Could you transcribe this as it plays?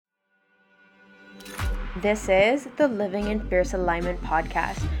This is the Living in Fierce Alignment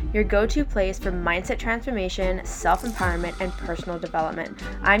podcast, your go-to place for mindset transformation, self-empowerment, and personal development.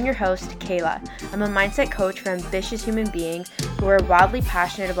 I'm your host, Kayla. I'm a mindset coach for ambitious human beings who are wildly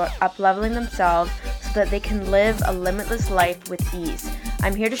passionate about up-leveling themselves so that they can live a limitless life with ease.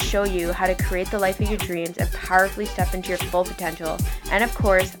 I'm here to show you how to create the life of your dreams and powerfully step into your full potential, and of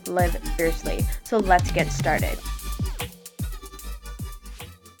course, live fiercely. So let's get started.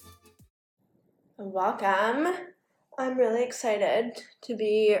 Welcome. I'm really excited to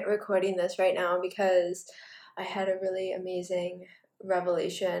be recording this right now because I had a really amazing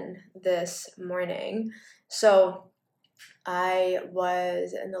revelation this morning. So I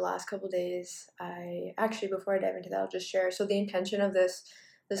was in the last couple days, before I dive into that, I'll just share. So the intention of this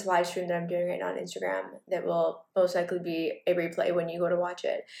live stream that I'm doing right now on Instagram, that will most likely be a replay when you go to watch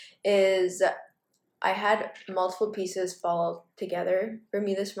it, is I had multiple pieces fall together for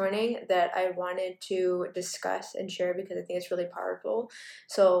me this morning that I wanted to discuss and share because I think it's really powerful.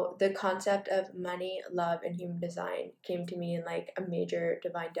 So the concept of money, love, and human design came to me in like a major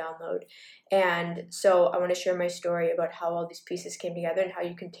divine download. And so I want to share my story about how all these pieces came together and how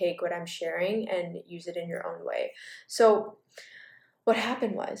you can take what I'm sharing and use it in your own way. So what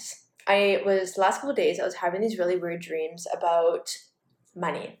happened was, last couple of days, I was having these really weird dreams about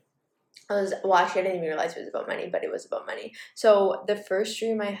money. Actually, I didn't even realize it was about money, but it was about money. So the first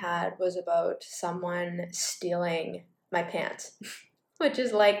dream I had was about someone stealing my pants, which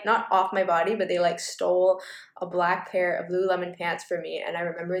is like not off my body, but they like stole a black pair of Lululemon pants for me. And I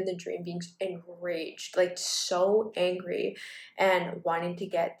remember in the dream being enraged, like so angry and wanting to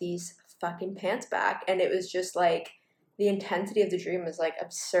get these fucking pants back. And it was just like the intensity of the dream was like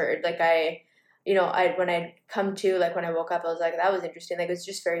absurd. Like when I come to, like when I woke up, I was like, that was interesting. Like it was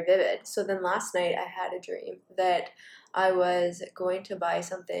just very vivid. So then last night I had a dream that I was going to buy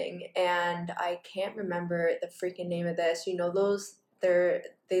something and I can't remember the freaking name of this. You know,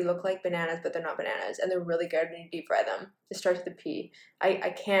 they look like bananas, but they're not bananas, and they're really good when you deep fry them. It starts with a P.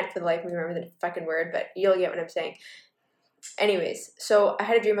 I can't for the life of me remember the fucking word, but you'll get what I'm saying. Anyways, so I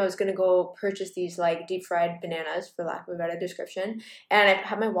had a dream I was going to go purchase these like deep fried bananas, for lack of a better description, and I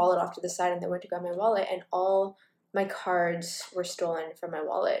had my wallet off to the side and I went to grab my wallet and all my cards were stolen from my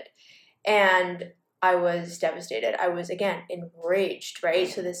wallet. And I was devastated. I was, again, enraged, right?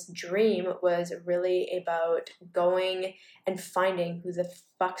 So this dream was really about going and finding who the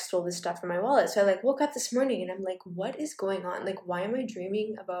fuck stole this stuff from my wallet. So I like woke up this morning and I'm like, what is going on? Like, why am I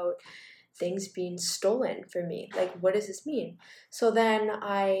dreaming about things being stolen from me? Like, what does this mean? So then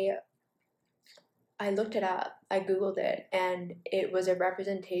I looked it up, I Googled it, and it was a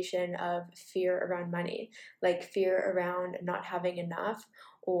representation of fear around money, like fear around not having enough,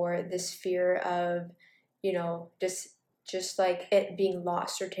 or this fear of, just like it being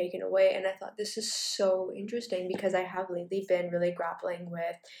lost or taken away. And I thought this is so interesting because I have lately been really grappling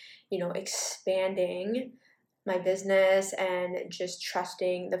with, expanding my business and just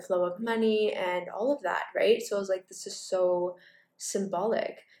trusting the flow of money and all of that, right? So I was like, this is so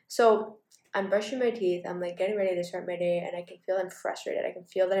symbolic. So I'm brushing my teeth, I'm like getting ready to start my day, and I can feel I'm frustrated. I can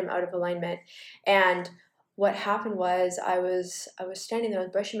feel that I'm out of alignment. And what happened was I was standing there, I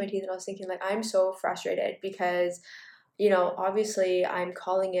was brushing my teeth, and I was thinking, like, I'm so frustrated because, obviously I'm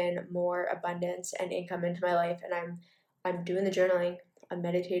calling in more abundance and income into my life, and I'm doing the journaling, I'm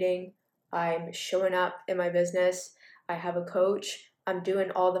meditating, I'm showing up in my business, I have a coach, I'm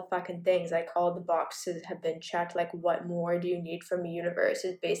doing all the fucking things. Like all the boxes have been checked. Like, what more do you need from me, universe?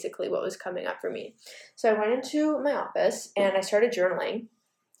 Is basically what was coming up for me. So I went into my office and I started journaling.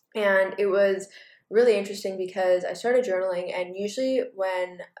 And it was really interesting because I started journaling, and usually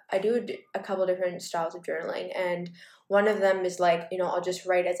when I do a couple different styles of journaling, and one of them is like, I'll just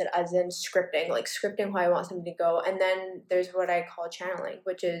write as in scripting, like scripting how I want something to go. And then there's what I call channeling,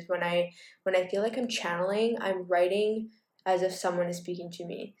 which is when I feel like I'm channeling, I'm writing as if someone is speaking to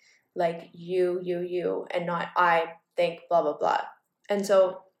me, like you, and not I think blah, blah, blah. And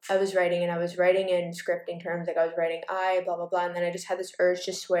so I was writing in scripting terms, like I was writing I, blah, blah, blah. And then I just had this urge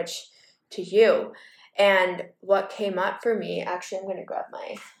to switch to you. And what came up for me, actually, I'm going to grab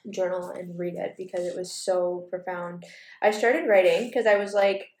my journal and read it because it was so profound. I started writing and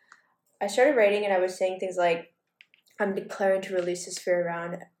I was saying things like, I'm declaring to release this fear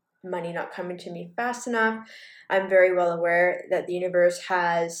around money not coming to me fast enough. I'm very well aware that the universe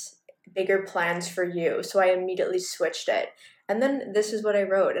has bigger plans for you. So I immediately switched it. And then this is what I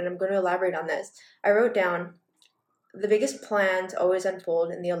wrote, and I'm going to elaborate on this. I wrote down, the biggest plans always unfold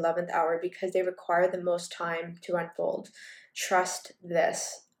in the 11th hour because they require the most time to unfold. Trust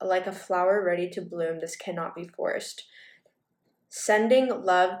this. Like a flower ready to bloom, this cannot be forced. Sending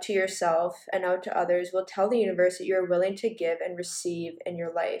love to yourself and out to others will tell the universe that you're willing to give and receive in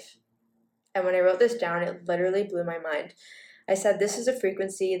your life. And when I wrote this down, it literally blew my mind. I said, this is a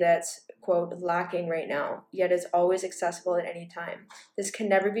frequency that's, quote, lacking right now, yet is always accessible at any time. This can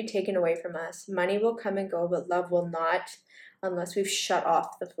never be taken away from us. Money will come and go, but love will not, unless we've shut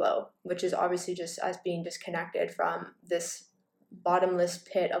off the flow, which is obviously just us being disconnected from this bottomless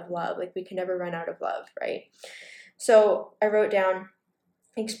pit of love. Like, we can never run out of love, right? So I wrote down,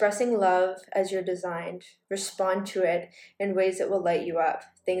 expressing love as you're designed, respond to it in ways that will light you up.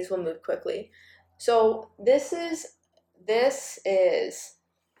 Things will move quickly. So this is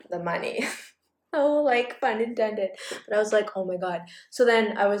the money. Oh, like, pun intended. But I was like, oh my God. So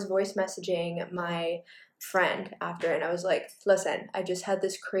then I was voice messaging my friend after, and I was like, listen, I just had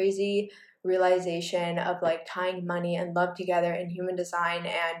this crazy realization of like tying money and love together in human design.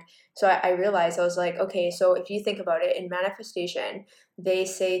 And so I realized, I was like, okay, so if you think about it, in manifestation, they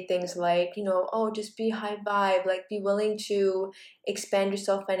say things like, oh, just be high vibe, like be willing to expand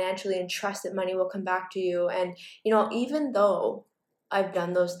yourself financially and trust that money will come back to you. And, even though I've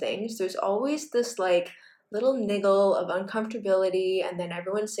done those things, there's always this like little niggle of uncomfortability, and then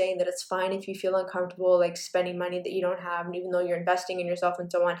everyone's saying that it's fine if you feel uncomfortable like spending money that you don't have, and even though you're investing in yourself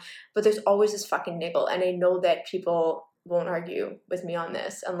and so on. But there's always this fucking niggle, and I know that people won't argue with me on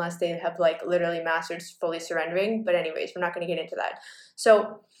this unless they have like literally mastered fully surrendering. But anyways, we're not going to get into that.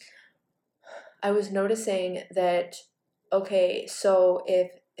 So I was noticing that, okay, so if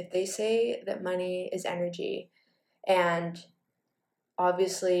they say that money is energy, and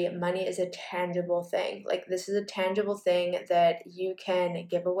obviously money is a tangible thing, like this is a tangible thing that you can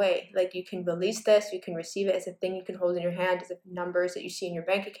give away, like you can release this, you can receive it, as a thing you can hold in your hand, as numbers that you see in your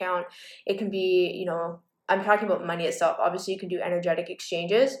bank account. It can be, I'm talking about money itself. Obviously you can do energetic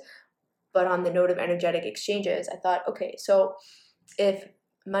exchanges, but on the note of energetic exchanges, I thought, okay, so if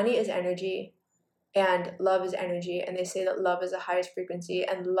money is energy and love is energy, and they say that love is the highest frequency,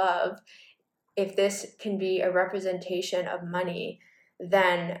 and love, if this can be a representation of money,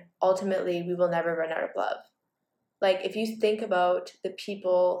 then ultimately we will never run out of love. Like, if you think about the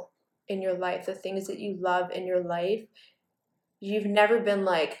people in your life, the things that you love in your life, you've never been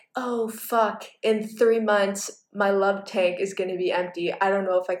like, oh fuck, in 3 months my love tank is going to be empty, I don't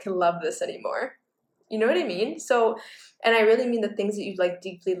know if I can love this anymore. You know what I mean? So, and I really mean the things that you like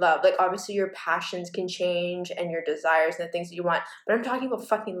deeply love. Like, obviously your passions can change and your desires and the things that you want, but I'm talking about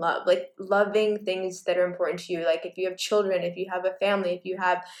fucking love, like loving things that are important to you. Like if you have children, if you have a family, if you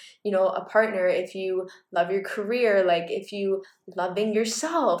have, a partner, if you love your career, like if you loving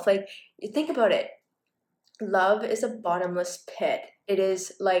yourself, like you think about it. Love is a bottomless pit. It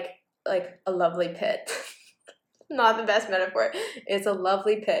is like a lovely pit. Not the best metaphor. It's a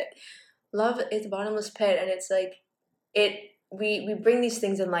lovely pit. Love is a bottomless pit, and it's like we bring these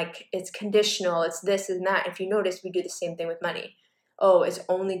things in like it's conditional, it's this and that. If you notice, we do the same thing with money. Oh, it's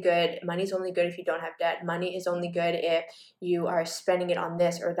only good, money's only good if you don't have debt. Money is only good if you are spending it on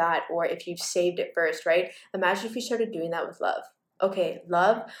this or that, or if you've saved it first, right? Imagine if you started doing that with love. Okay,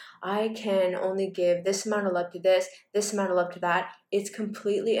 love, I can only give this amount of love to this amount of love to that. It's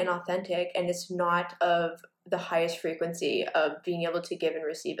completely inauthentic, and it's not of the highest frequency of being able to give and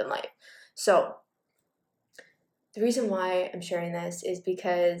receive in life. So the reason why I'm sharing this is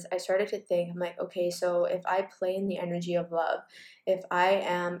because I started to think, I'm like, okay, so if I play in the energy of love, if I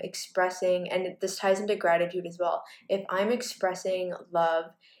am expressing, and this ties into gratitude as well, if I'm expressing love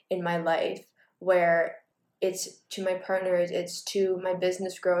in my life, where it's to my partners, it's to my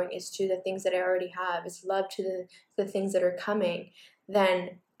business growing, it's to the things that I already have, it's love to the things that are coming,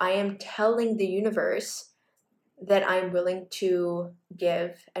 then I am telling the universe that I'm willing to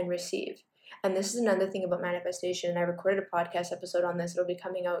give and receive. And this is another thing about manifestation. I recorded a podcast episode on this. It'll be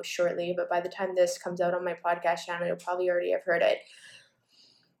coming out shortly, but by the time this comes out on my podcast channel, you'll probably already have heard it.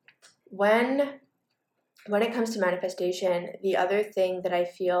 When it comes to manifestation, the other thing that I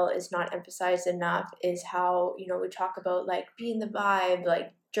feel is not emphasized enough is how, we talk about like be in the vibe,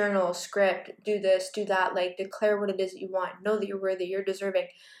 like journal, script, do this, do that, like declare what it is that you want, know that you're worthy, you're deserving.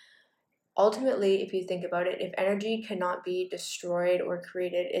 Ultimately, if you think about it, if energy cannot be destroyed or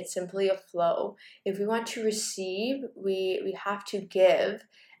created, it's simply a flow. If we want to receive, we have to give.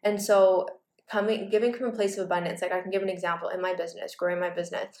 And so giving from a place of abundance, like I can give an example in my business, growing my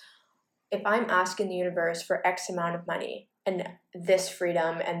business. If I'm asking the universe for X amount of money and this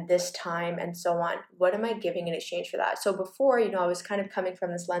freedom and this time and so on, what am I giving in exchange for that? So before, I was kind of coming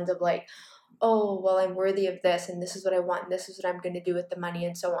from this lens of like, oh, well, I'm worthy of this, and this is what I want, and this is what I'm going to do with the money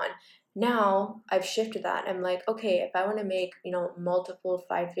and so on. Now I've shifted that. I'm like, okay, if I want to make, multiple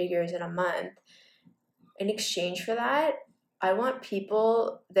 5 figures in a month, in exchange for that, I want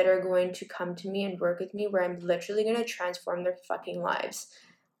people that are going to come to me and work with me where I'm literally going to transform their fucking lives.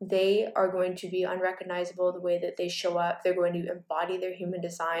 They are going to be unrecognizable the way that they show up. They're going to embody their human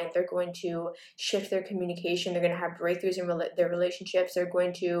design. They're going to shift their communication. They're going to have breakthroughs in their relationships. They're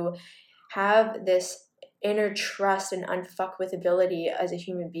going to have this inner trust and unfuck with ability as a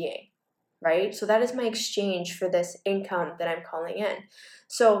human being, right? So that is my exchange for this income that I'm calling in.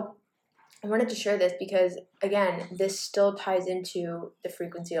 So I wanted to share this because, again, this still ties into the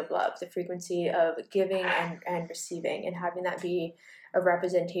frequency of love, the frequency of giving and receiving, and having that be a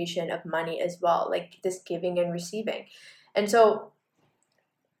representation of money as well, like this giving and receiving. And so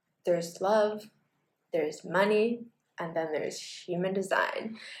there's love, there's money, and then there's human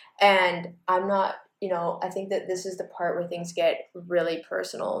design. And I'm not, I think that this is the part where things get really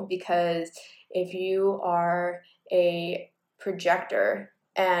personal, because if you are a projector,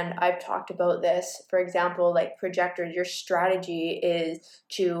 and I've talked about this, for example, like projectors, your strategy is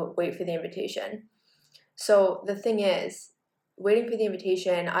to wait for the invitation. So the thing is, waiting for the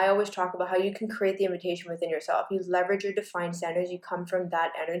invitation, I always talk about how you can create the invitation within yourself. You leverage your defined centers, you come from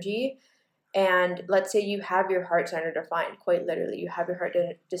that energy. And let's say you have your heart center defined, quite literally, you have your heart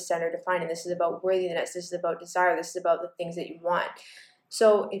center defined, and this is about worthiness, this is about desire, this is about the things that you want.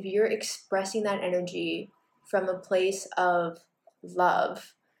 So if you're expressing that energy from a place of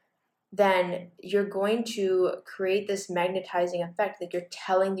love, then you're going to create this magnetizing effect. Like, you're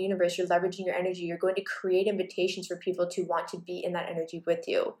telling the universe, you're leveraging your energy, you're going to create invitations for people to want to be in that energy with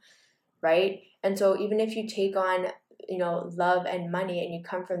you, right? And so even if you take on love and money, and you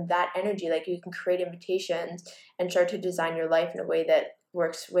come from that energy, like, you can create invitations and start to design your life in a way that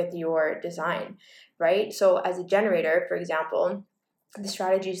works with your design, right? So as a generator, for example, the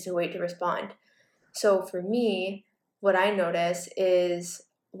strategy is to wait to respond. So for me, what I notice is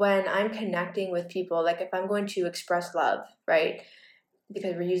when I'm connecting with people, like if I'm going to express love, right?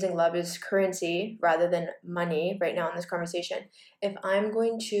 Because we're using love as currency rather than money right now in this conversation. If I'm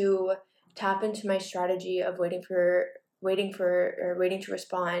going to tap into my strategy of waiting to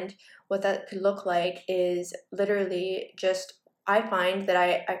respond, what that could look like is literally just, I find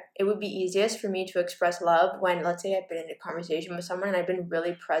that it would be easiest for me to express love when, let's say, I've been in a conversation with someone and I've been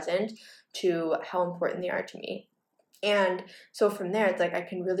really present to how important they are to me. And so from there, it's like I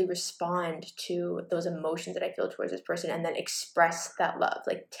can really respond to those emotions that I feel towards this person, and then express that love,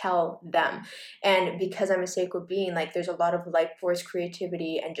 like tell them. And because I'm a sacred being, like, there's a lot of life force,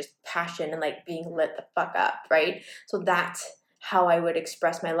 creativity, and just passion, and like being lit the fuck up, right? So that's how I would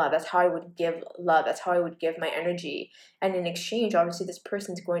express my love. That's how I would give love. That's how I would give my energy. And in exchange, obviously, this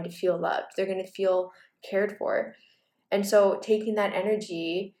person's going to feel loved. They're going to feel cared for. And so taking that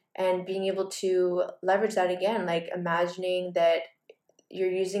energy and being able to leverage that again, like imagining that you're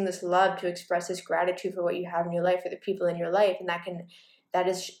using this love to express this gratitude for what you have in your life, for the people in your life, and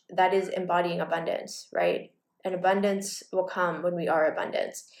that is embodying abundance, right? And abundance will come when we are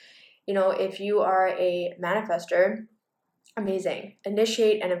abundance. If you are a manifester, amazing.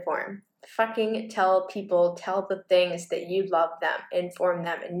 Initiate and inform. Fucking tell the things that you love them, inform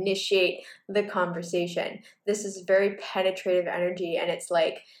them, initiate the conversation. This is very penetrative energy, and it's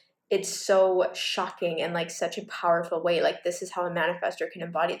so shocking and like such a powerful way. Like, this is how a manifestor can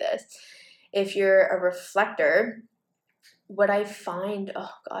embody this. If you're a reflector, what I find,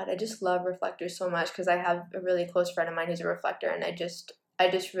 oh God, I just love reflectors so much, because I have a really close friend of mine who's a reflector, and I just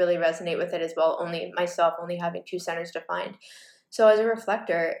really resonate with it as well, only having two centers defined. So as a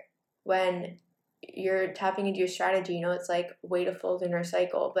reflector, when you're tapping into your strategy, it's like wait a full lunar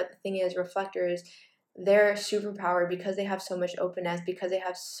cycle. But the thing is, reflectors, their superpower, because they have so much openness, because they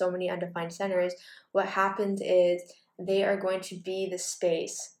have so many undefined centers, what happens is they are going to be the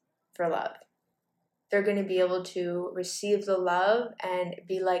space for love. They're going to be able to receive the love and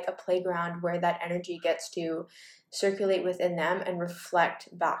be like a playground where that energy gets to circulate within them and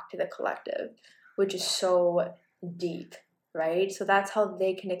reflect back to the collective, which is so deep, right? So that's how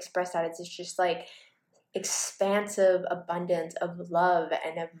they can express that. It's just like expansive abundance of love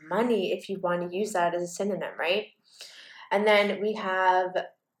and of money, if you want to use that as a synonym, right? And then we have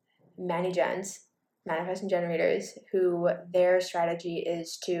Manigens, manifesting generators, who their strategy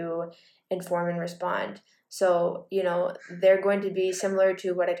is to inform and respond. So, they're going to be similar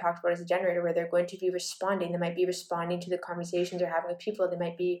to what I talked about as a generator, where they're going to be responding. They might be responding to the conversations they're having with people. They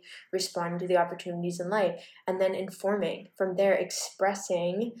might be responding to the opportunities in life, and then informing. From there,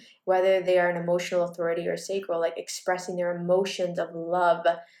 expressing, whether they are an emotional authority or sacral, like expressing their emotions of love,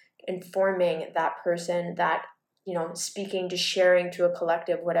 informing that person, that, speaking, to sharing to a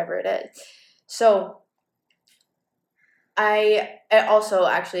collective, whatever it is. So I also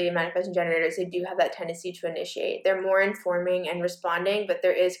actually manifesting generators, they do have that tendency to initiate. They're more informing and responding, but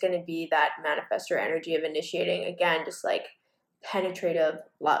there is going to be that manifestor energy of initiating. Again, just like penetrative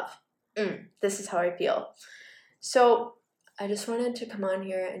love. This is how I feel. So I just wanted to come on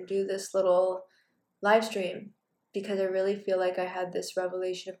here and do this little live stream because I really feel like I had this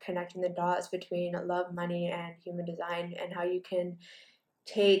revelation of connecting the dots between love, money, and human design, and how you can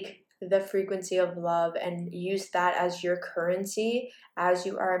take the frequency of love and use that as your currency as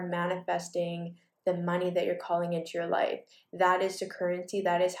you are manifesting the money that you're calling into your life. That is the currency.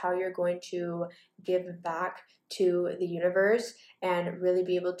 That is how you're going to give back to the universe and really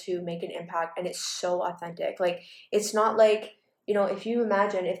be able to make an impact. And it's so authentic. Like, it's not like, if you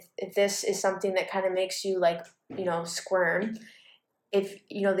imagine if this is something that kind of makes you like, squirm, if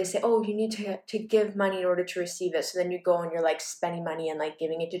they say, oh, you need to give money in order to receive it, so then you go and you're like spending money and like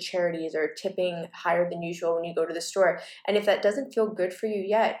giving it to charities or tipping higher than usual when you go to the store, and if that doesn't feel good for you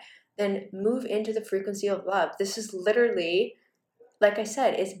yet, then move into the frequency of love. This is literally, like I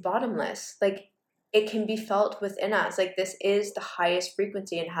said, it's bottomless. Like, it can be felt within us. Like, this is the highest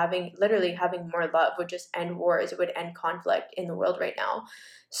frequency, and having more love would just end wars. It would end conflict in the world right now.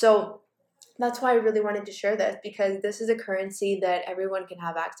 So that's why I really wanted to share this, because this is a currency that everyone can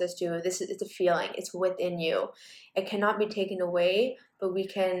have access to. It's a feeling. It's within you. It cannot be taken away, but we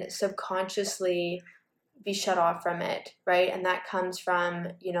can subconsciously be shut off from it, right? And that comes from,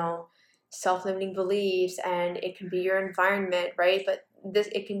 self-limiting beliefs, and it can be your environment, right? But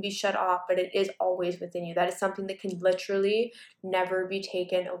it can be shut off, but it is always within you. That is something that can literally never be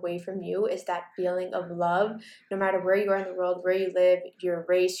taken away from you, is that feeling of love. No matter where you are in the world, where you live, your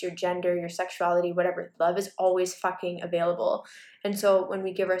race, your gender, your sexuality, whatever, love is always fucking available. And so when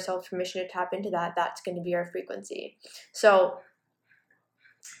we give ourselves permission to tap into that, that's going to be our frequency. So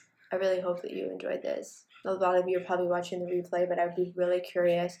I really hope that you enjoyed this. A lot of you are probably watching the replay, but I would be really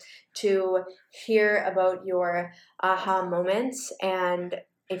curious to hear about your aha moments and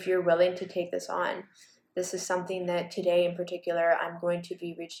if you're willing to take this on. This is something that today in particular, I'm going to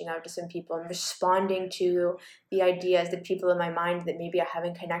be reaching out to some people and responding to the ideas, the people in my mind that maybe I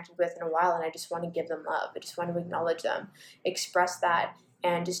haven't connected with in a while, and I just want to give them love. I just want to acknowledge them, express that,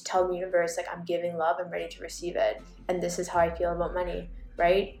 and just tell the universe, like, I'm giving love, I'm ready to receive it. And this is how I feel about money.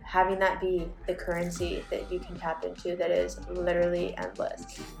 Right? Having that be the currency that you can tap into that is literally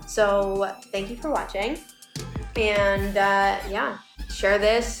endless. So thank you for watching. And share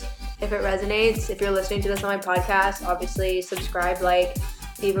this if it resonates. If you're listening to this on my podcast, obviously subscribe, like,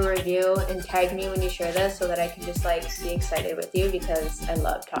 leave a review, and tag me when you share this so that I can just like be excited with you, because I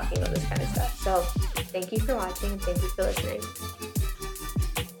love talking about this kind of stuff. So thank you for watching, and thank you for listening.